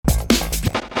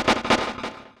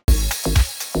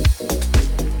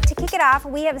it off,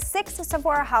 we have 6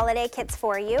 Sephora holiday kits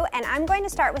for you, and I'm going to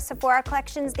start with Sephora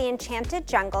Collection's The Enchanted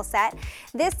Jungle set.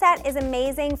 This set is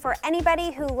amazing for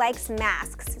anybody who likes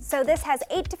masks. So this has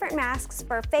 8 different masks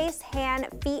for face, hand,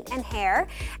 feet, and hair,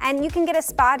 and you can get a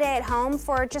spa day at home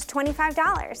for just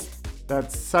 $25.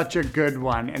 That's such a good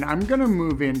one. And I'm gonna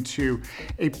move into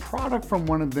a product from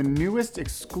one of the newest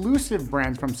exclusive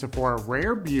brands from Sephora,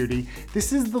 Rare Beauty.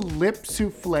 This is the Lip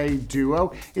Souffle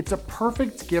Duo. It's a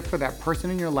perfect gift for that person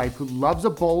in your life who loves a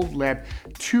bold lip.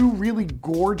 2 really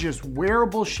gorgeous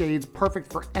wearable shades,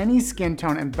 perfect for any skin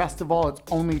tone, and best of all, it's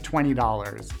only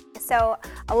 $20. So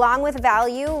along with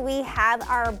value, we have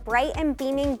our Bright and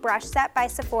Beaming Brush Set by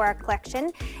Sephora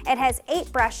Collection. It has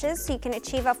 8 brushes, so you can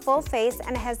achieve a full face,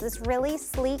 and it has this really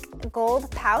sleek gold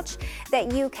pouch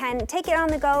that you can take it on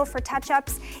the go for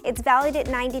touch-ups. It's valued at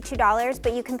 $92,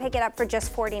 but you can pick it up for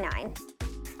just $49.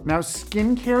 Now,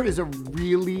 skincare is a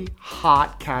really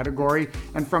hot category,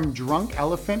 and from Drunk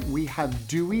Elephant, we have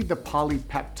Dewy the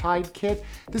Polypeptide Kit.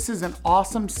 This is an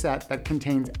awesome set that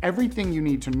contains everything you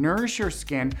need to nourish your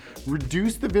skin,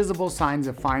 reduce the visible signs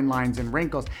of fine lines and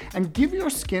wrinkles, and give your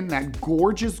skin that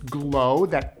gorgeous glow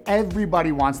that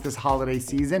everybody wants this holiday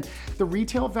season. The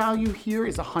retail value here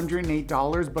is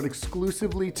 $108, but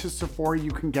exclusively to Sephora,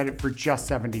 you can get it for just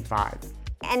 $75.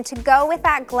 And to go with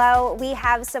that glow, we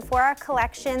have Sephora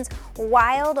Collection's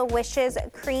Wild Wishes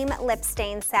Cream Lip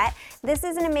Stain Set. This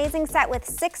is an amazing set with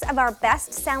 6 of our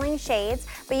best-selling shades,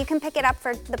 but you can pick it up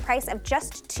for the price of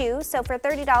just 2. So for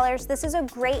 $30, this is a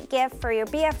great gift for your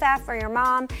BFF or your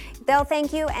mom. They'll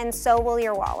thank you, and so will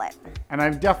your wallet. And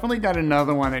I've definitely got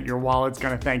another one that your wallet's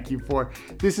gonna thank you for.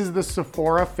 This is the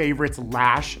Sephora Favorites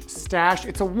Lash Stash.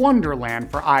 It's a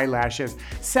wonderland for eyelashes.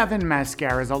 7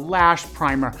 mascaras, a lash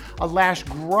primer, a lash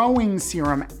growing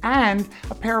serum, and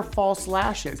a pair of false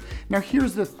lashes. Now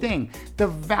here's the thing, the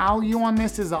value on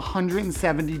this is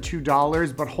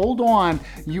 $172, but hold on,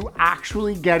 you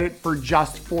actually get it for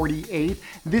just $48.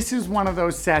 This is one of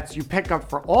those sets you pick up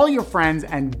for all your friends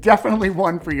and definitely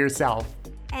one for yourself.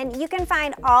 And you can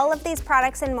find all of these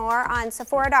products and more on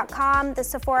Sephora.com, the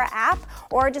Sephora app,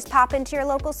 or just pop into your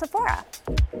local Sephora.